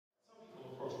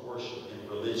worship in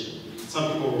religion.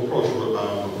 Some people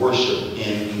approach worship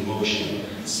in emotion.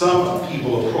 Some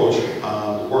people approach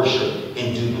worship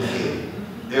in duplicating.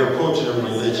 They're approaching in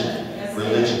religion.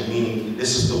 Religion meaning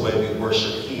this is the way we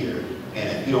worship here. And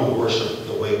if you don't worship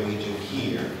the way we do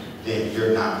here, then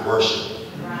you're not worshiping.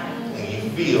 And you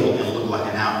feel and look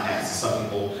like an outcast. Some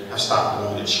people have stopped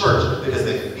going to church because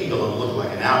they feel and look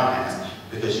like an outcast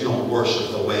because you don't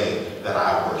worship the way that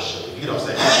I worship. If you don't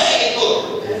say, hey,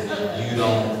 look,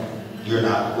 then you're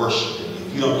not worshiping.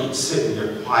 If you don't sit in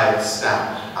your quiet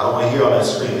style, I don't want to hear all that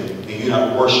screaming, and you're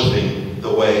not worshiping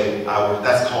the way I worship.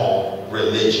 That's called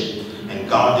religion. And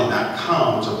God did not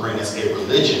come to bring us a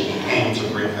religion. He came to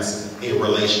bring us a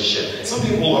relationship. Some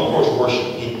people approach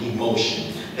worship in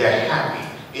emotion. They're happy.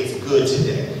 It's good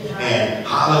today. And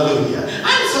hallelujah.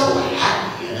 I'm so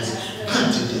happy and it's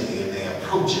good today. And they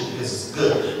approach it because it's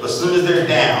good. But as soon as they're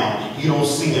down, you don't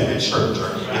see them in church.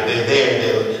 Or if they're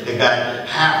there, they got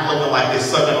half looking like they're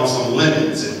sucking on some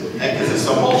lemons because it's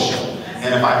emotional.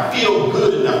 And if I feel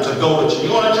good enough to go to church, you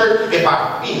go to church? If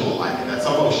I feel like it, that's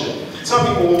emotion. Some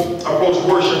people approach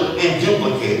worship in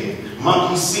duplicating.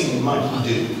 Monkey see, monkey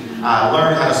do. I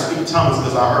learned how to speak tongues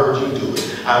because I heard you do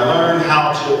it. I learned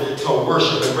how to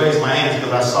worship and raise my hands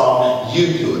because I saw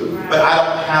you do it. But I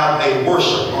don't have a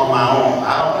worship on my own.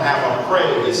 I don't have a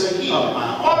praise of my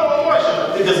own. Why do I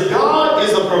worship? Because God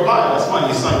is a provider. That's funny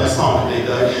you sung that song today,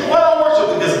 Doug. Why do I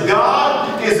worship? Because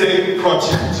God is a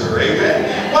protector.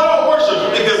 Amen. Why do I worship?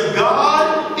 Because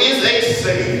God is a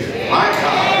savior. My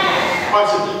God.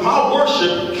 My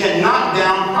worship can knock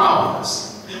down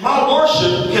problems. My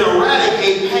worship can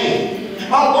eradicate pain.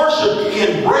 My worship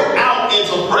can break out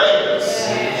into praise.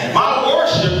 My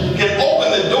worship can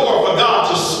open the door for God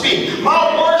to speak.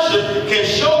 My worship can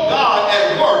show God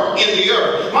at work in the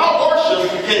earth. My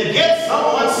worship can get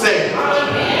someone saved.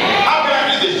 How can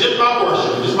I do this? Just by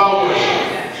worship. Just by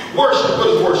worship. Worship. What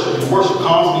is worship? Worship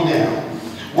calms me down.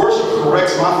 Worship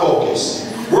corrects my focus.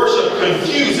 Worship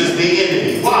confuses the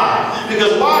enemy. Why?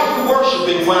 Because why are you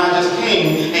worshiping when I just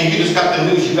came and you just got the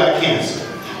news you got cancer?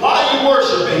 Why are you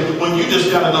worshiping when you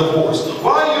just got a divorce?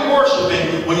 Why are you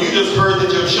worshiping when you just heard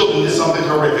that your children did something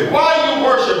horrific? Why are you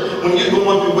worshiping when you're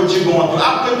going through what you're going through?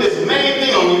 I put this main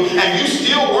thing on you and you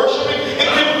still worshiping?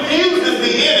 It confuses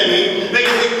the enemy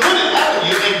because it put it on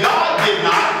you and God did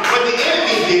not, but the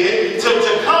enemy did to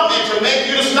come and to make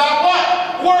you to stop what?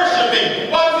 Worshiping.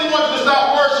 Why does he want you to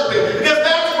stop worshiping? Because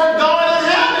that's where God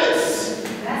inhabits.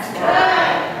 That's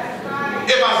right.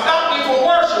 If I stop you from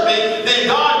worshiping, then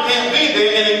God can't be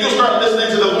there, and then you'll start listening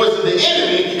to the voice of the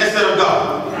enemy instead of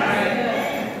God.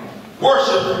 Right.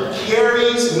 Worship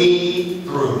carries me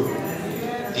through.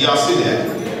 Do y'all see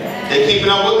that? They keeping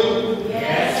up with me?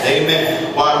 Yes.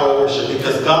 Amen. Why do I worship?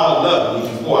 Because God loved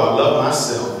me before I loved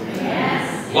myself.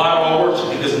 Yes. Why do I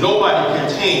worship? Because nobody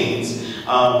contains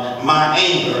my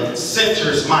anger,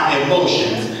 centers my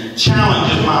emotions,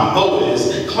 challenges my motives,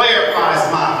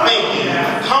 clarifies my thinking,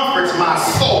 comforts my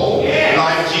soul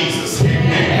like Jesus.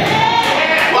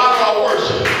 Why do I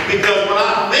worship? Because when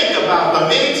I think about the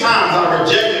many times I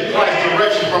rejected Christ's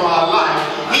direction from my life,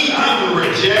 he didn't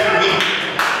reject me.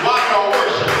 Why do I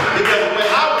worship? Because when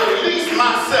I release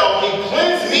myself, he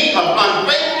cleansed me of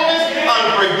unfaithfulness,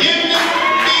 unforgiveness,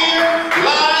 fear,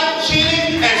 lying,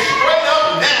 cheating, and straight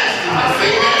up nastiness.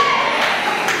 Amen.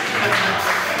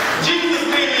 Jesus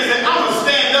came in and said, I'm going to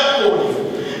stand up for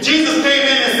you. Jesus came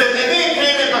in and said, and then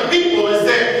came in the people and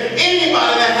said,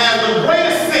 anybody that has the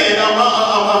greatest sin,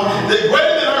 the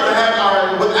greater than earth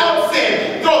have without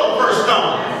sin, throw the first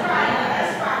stone.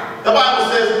 The Bible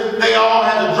says they all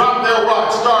had to drop their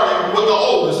rock, starting with the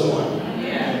oldest one.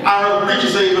 I heard a preacher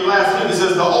say even last week, he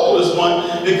says the oldest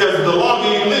one, because the longer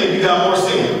you live, you got more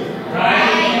sin.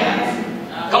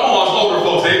 Right. Come on, us older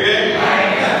folks, amen?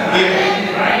 Right.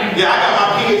 Yeah, I got my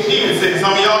PhD in sin.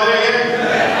 Some of y'all there yet?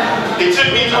 It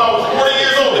took me until I was 40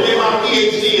 years old to get my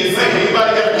PhD in sin.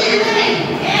 Anybody got a PhD?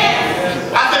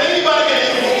 I said, anybody get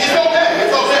it? It's okay.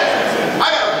 It's okay. I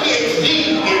got a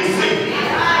PhD in sin.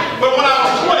 But when I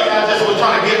was 20, I just was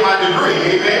trying to get my degree,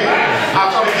 amen?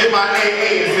 I was trying to get my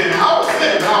AA in sin. I was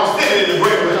sitting in the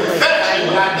grave with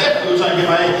fashion, but I definitely was trying to get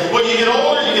my A. When you get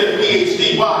older, you get a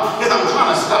PhD. Why? Because I'm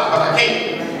trying to stop, but I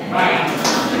can't. Right.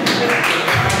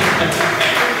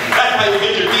 That's how you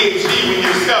get your PhD when you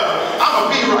discover, I'm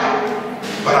going to be right,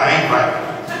 but I ain't right.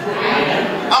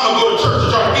 I'm going to go to church to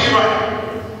try to be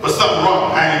right, but something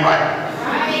wrong, I ain't right.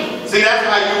 See, that's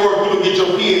how you work when you get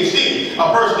your PhD.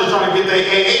 A person that's trying to get their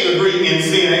AA degree in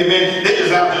sin, amen, they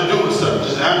just out just doing stuff.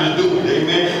 I'm just doing it,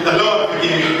 amen. The Lord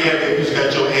forgive you, yeah, baby, you just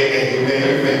got your AA, amen,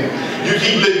 amen. You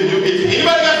keep living, you get to.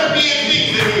 Anybody got some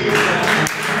PhDs in here?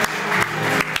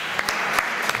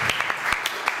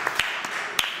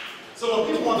 So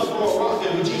when people wanted to throw a rock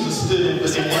at me, Jesus stood in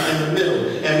the middle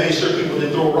and made sure people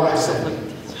didn't throw rocks at me.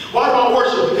 Why do I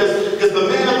worship? Because the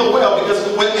man of the well, because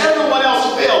when everyone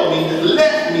else failed me,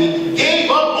 left me, gave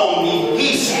up on me,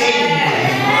 he stayed with me.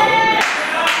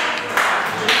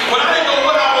 When I didn't know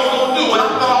what I was going to do, when I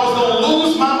thought I was going to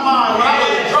lose my mind, when I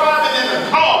was driving in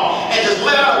the car and just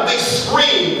let out a big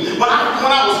scream, when I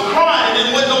was crying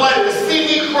and didn't want nobody to see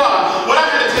me cry, when I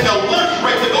had to take a lunch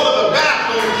break to go to the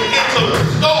bathroom into the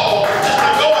stall just to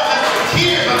go and let some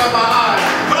tears out of my eyes,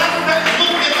 when I sat and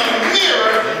looked in the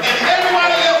mirror and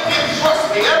everybody else didn't trust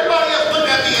me, everybody else looked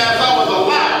at me as I was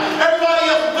alive, everybody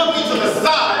else took me to the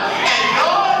side, and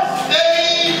God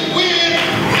stayed with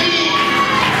me.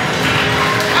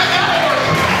 I gotta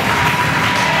worship.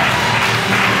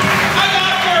 I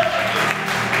gotta worship.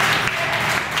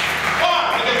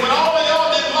 Why? Because when all of y'all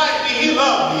didn't like me, he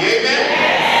loved me. Amen?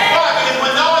 Why? Because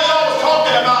when all of y'all was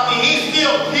talking about me, he still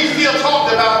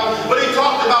talked about me, but he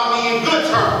talked about me in good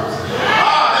terms.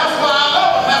 That's why I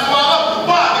love him. That's why I love him.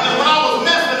 Why? Because when I was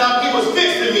messing up, he was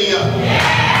fixing me up.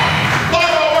 Why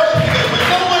do I worship? Because when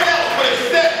no one else would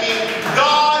accept me,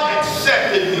 God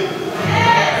accepted me.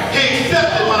 He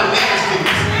accepted my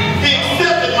nastiness. He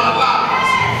accepted my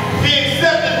lies. He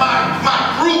accepted my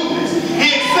rudeness.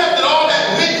 He accepted all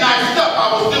that midnight stuff I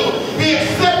was doing. He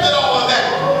accepted all of that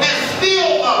and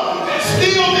still loved me.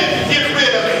 Still didn't get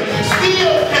rid of me.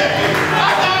 Still kept me.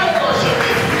 I gotta worship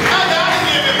him. I gotta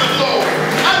give him the glory.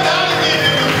 I gotta give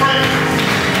him the praise.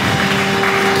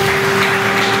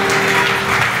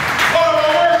 Why do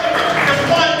I worship him? Because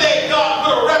one day God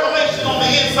put a revelation on the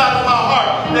inside of my heart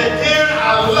that, Darren,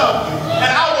 I love you.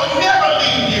 And I will never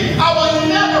leave you. I will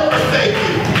never forsake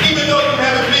you. Even though you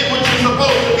haven't been what you're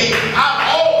supposed to be, I've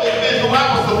always been who I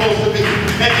was supposed to be.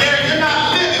 And Darren, you're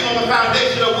not living on the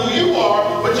foundation of who you are,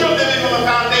 but you're living on the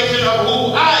foundation of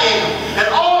who I am. And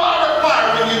all I require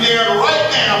from you, Darren, right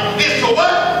now is to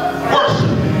what? Worship.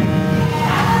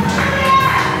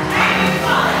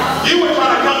 You were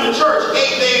trying to come to church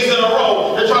 8 days in a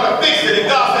row to try to fix it, and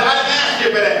God said, I didn't ask you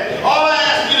for that. All I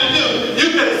asked you to do, you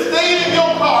could have stayed in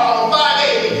your car on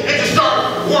 580 and just start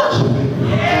worshiping.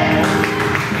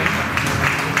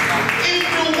 It's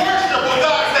through worship when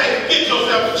God said, get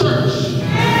yourself to church.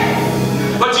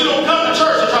 But you don't come to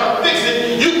church and try to fix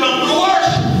it. You come through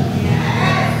worship.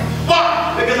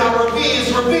 Why? Because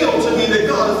it's revealed to me that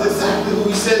God is exactly who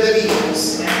he said that he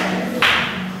is.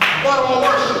 Why do I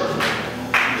worship?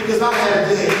 Because I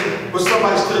had a day where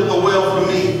somebody stood at the well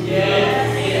for me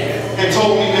and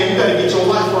told me, man, you got to get your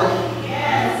life right.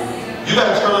 You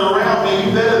got to turn it around, man.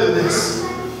 You better than this.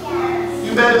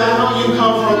 You better. I know you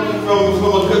come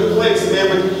from a good place, man,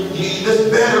 but this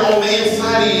better on the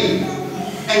inside of you.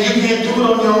 And you can't do it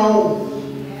on your own.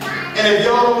 And if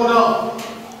y'all don't know,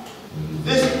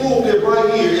 this pulpit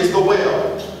right here is the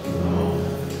well.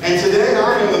 And today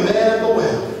I am the man at the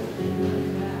well.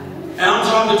 And I'm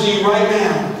talking to you right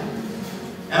now.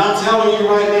 And I'm telling you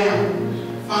right now,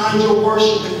 find your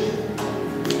worship again.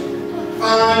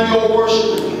 Find your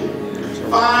worship again.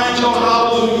 Find your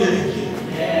hallelujah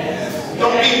again.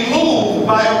 Don't be moved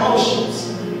by emotions.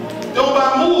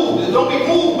 Don't be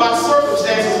moved by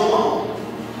circumstances alone.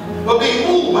 But be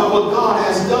moved by what God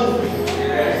has done for you.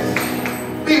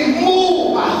 Be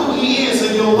moved by who he is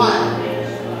in your life.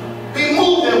 Be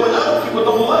moved that when other people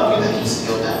don't love you, that he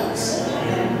still does.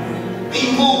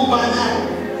 Be moved by that.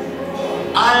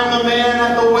 I am the man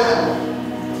at the well.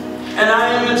 And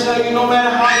I am to tell you, no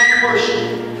matter how you worship,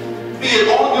 be it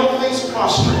on your face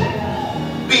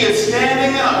prostrate, be it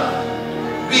standing up,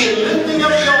 be it lifting up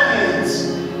your hands,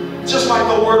 just like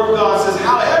the word of God says,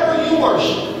 however you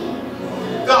worship,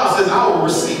 God says, I will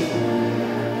receive it.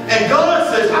 And God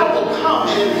says, I will come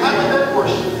and inhabit that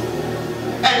worship.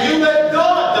 And you let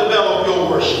God develop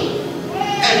your worship.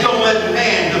 And don't let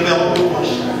man develop your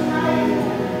worship.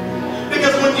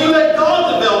 Because when you let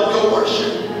God develop your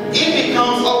worship, it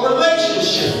becomes a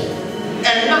relationship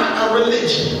and not a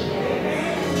religion.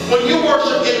 When you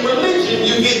worship in religion,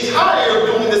 you get tired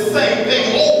of doing the same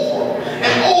thing over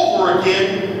and over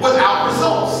again without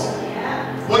results.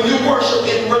 When you worship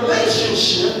in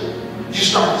relationship, you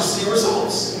start to see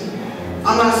results.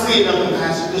 I'm not saying nothing,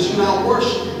 Pastor, because you're not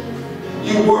worshiping.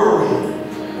 You worry.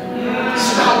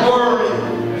 Stop worrying.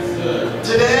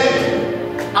 Today,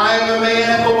 I am the man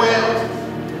at the well.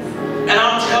 And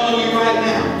I'm telling you right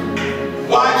now.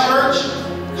 Why, church?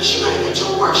 Because you got to get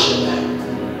your worship back.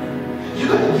 You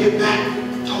got to get back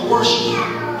to worship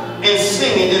and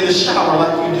singing in the shower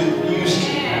like you used to.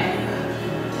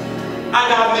 I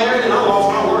got married and I lost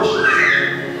my worship.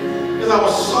 Because I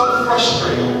was so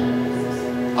frustrated.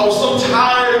 I was so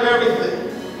tired of everything.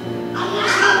 I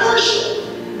lost my worship.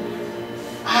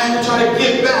 I had to try to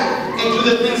get back and do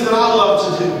the things that I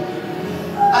love to do.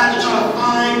 I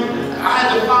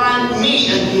had to find me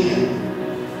again.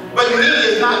 But me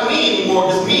is not me anymore,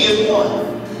 because me is one.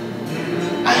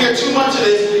 I hear too much of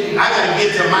this, I got to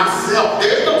get to myself.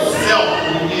 There's no self.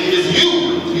 It's you.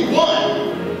 You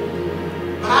won.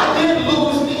 But I did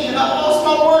lose me, and I lost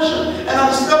my worship. And I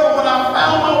discovered when I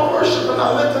found my worship and I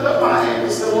lifted up my hand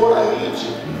and said, Lord, I need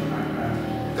you.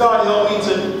 God help me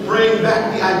to bring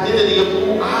back the identity of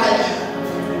who I am.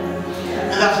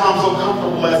 And that's why I'm so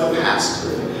comfortable as a pastor.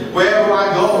 Wherever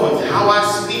I go and how I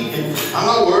speak, and I'm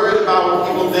not worried about what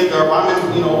people think, or if I'm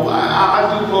in,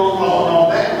 I do protocol and all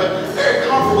that, but very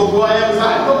comfortable with who I am because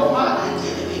I know my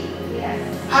identity. Yes.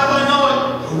 How do I know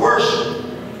it? Through worship.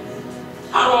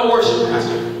 How do I worship,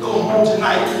 Pastor? Go home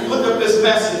tonight, look up this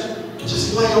message,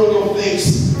 just lay on your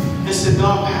face and say,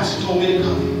 God, Pastor told me to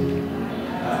come here.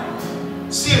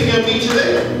 See if he'll meet you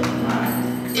there.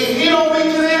 If he don't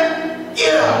meet you there,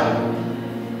 get up.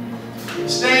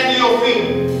 Stand to your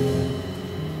feet.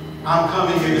 I'm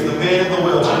coming here as the man of the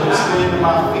well, trying to stand to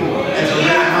my feet and to raise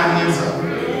my hands up.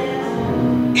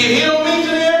 If he don't meet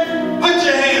you there, put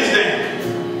your hands down.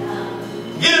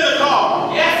 Get in the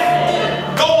car.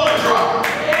 Yes. Go on a drive.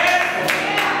 Yes.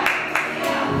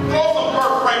 Throw some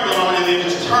Kirk Franklin on and then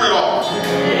just turn it off.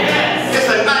 Yes. It's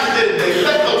a nice day today.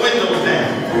 Let the windows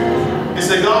down. And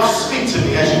say, God, speak to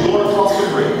me as you're going across the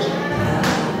bridge.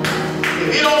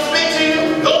 If he don't speak to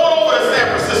you, go on over to San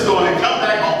Francisco and come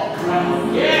back home.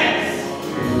 Yes.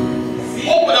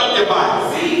 Open up your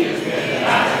Bible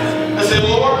and say,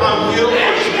 Lord, I'm here to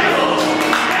worship you.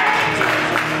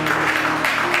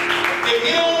 If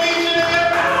you don't meet you there,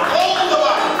 hold the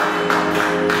Bible.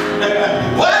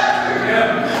 What?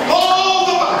 Hold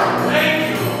the Bible.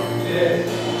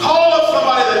 Call up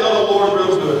somebody that knows the Lord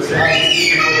real good. Say, I've been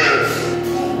speaking for this,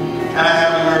 and I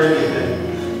haven't heard anything.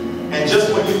 And just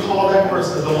when you call that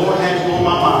person, the Lord has you on my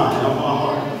mind and on my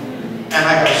heart. And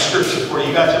I got a scripture for you.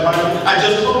 You got your Bible? I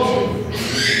just told you.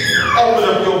 Open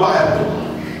up your Bible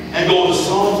and go to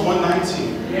Psalms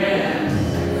 119. Yeah.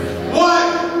 What?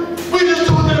 We're just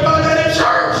talking about that in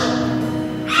church.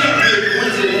 Can't be a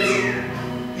coincidence.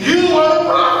 You are the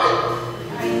prophet.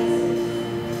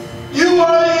 You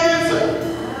are the answer.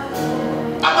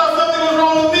 I thought something was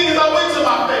wrong with me because I went to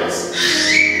my face.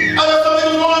 I thought something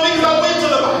was wrong with me because I went to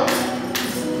the Bible.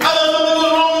 I thought something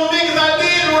was wrong with me because I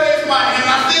did raise my hand.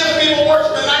 I did people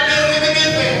worship and I didn't even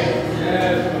get there.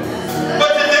 Yes.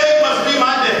 But today must be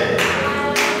my day.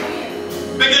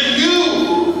 Because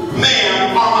you,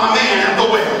 ma'am, are my man at the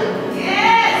well.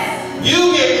 Yes.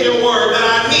 You gave me a word that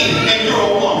I needed and you're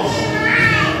a woman.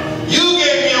 You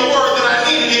gave me a word that I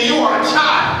needed and you are a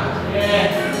child.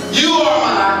 Yes. You are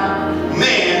my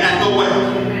man at the well.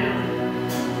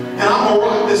 And I'm going to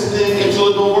rock this thing until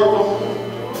it don't work no more.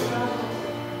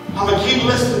 I'm going to keep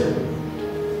listening.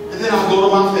 And then I'll go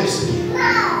to my face again.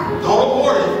 Don't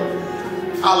abort it.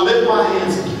 I'll lift my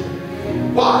hands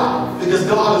again. Why? Because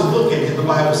God is looking, and the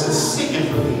Bible says, seeking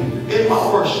for me in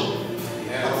my worship.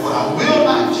 But what I will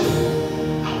not do,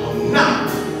 I will not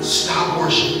stop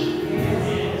worshiping.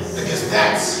 Because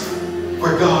that's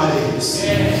where God is.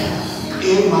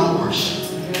 In my worship.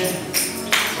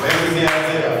 So every day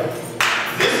I get up.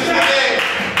 This is the day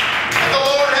that the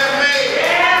Lord has made.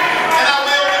 And I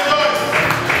will rejoice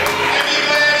and be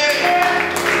glad in it.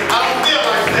 I don't feel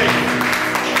like saying.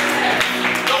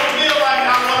 Don't feel like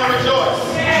I want to rejoice.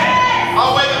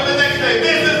 I'll wake up the next day.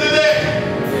 This is the day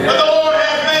that the Lord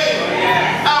has made.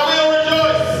 I will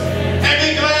rejoice and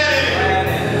be glad in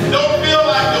it. Don't feel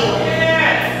like doing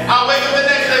it. I'll wake up the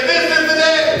next day. This is the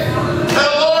day that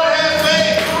the Lord has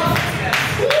made.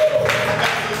 Woo! I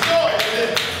got some joy in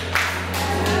this.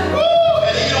 Woo!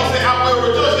 And then you don't say, I will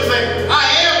rejoice. You say, I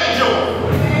am enjoying.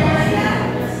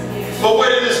 But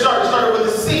where did it start? It started with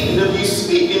the seed of you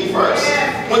speaking first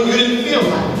when you didn't feel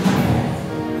like it.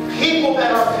 People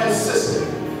that are consistent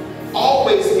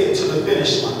always get to the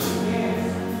finish line.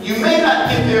 You may not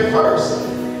get there first,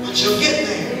 but you'll get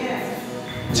there.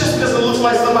 Just because it looks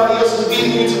like somebody else is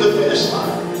beating you to the finish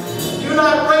line. You're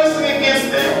not racing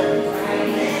against them.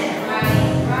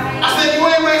 I said, you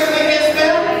ain't racing against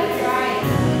them.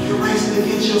 You're racing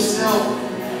against yourself.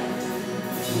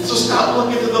 So stop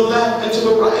looking to the left and to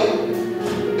the right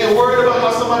and worried about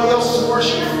how somebody else is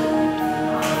worshiping.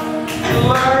 And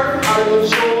learn how to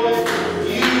enjoy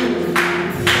you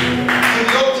and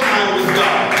your time with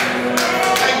God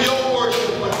and your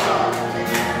worship with God.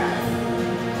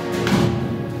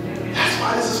 That's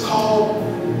why this is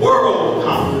called World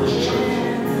Conference Church.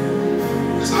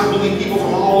 Because I believe people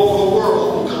from all over the world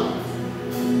will come.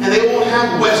 And they won't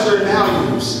have Western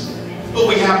values, but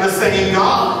we have the same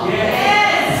God.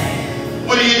 Yes.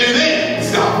 What do you do then?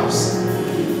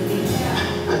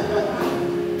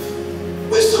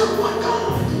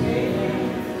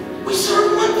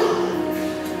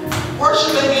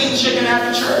 chicken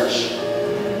after church.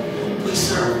 We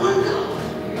serve one God.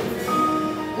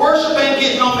 Worship ain't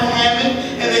getting on the Hammond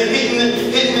and then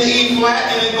hitting the E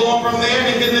flat and then going from there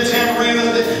and getting the tambourine.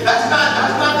 That's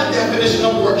not the definition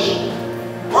of worship.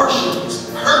 Worship is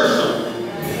personal.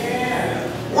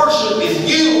 Worship is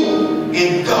you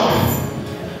and God.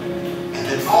 And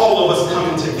then all of us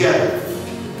coming together.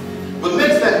 What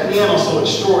makes that piano so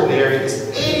extraordinary is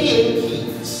 88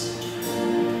 keys.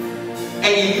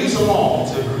 And you use them all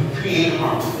to create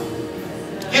harmony.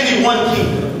 Give me one key.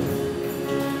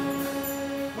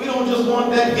 We don't just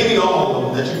want that. Give me all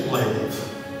of them that you play with.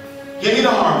 Give me the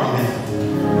harmony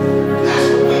now. That's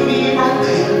what we need right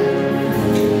there.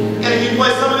 And if you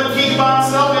play some of the keys by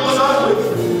itself, it looks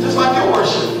ugly. Just like your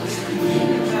worship.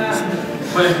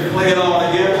 But if you play it all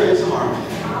together, it's harmony.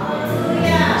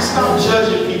 Stop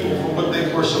judging people for what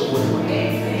they worship with.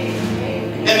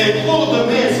 And then pull them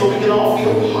in so we can all be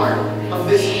a part of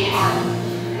this harmony.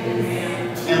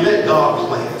 And let God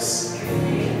play.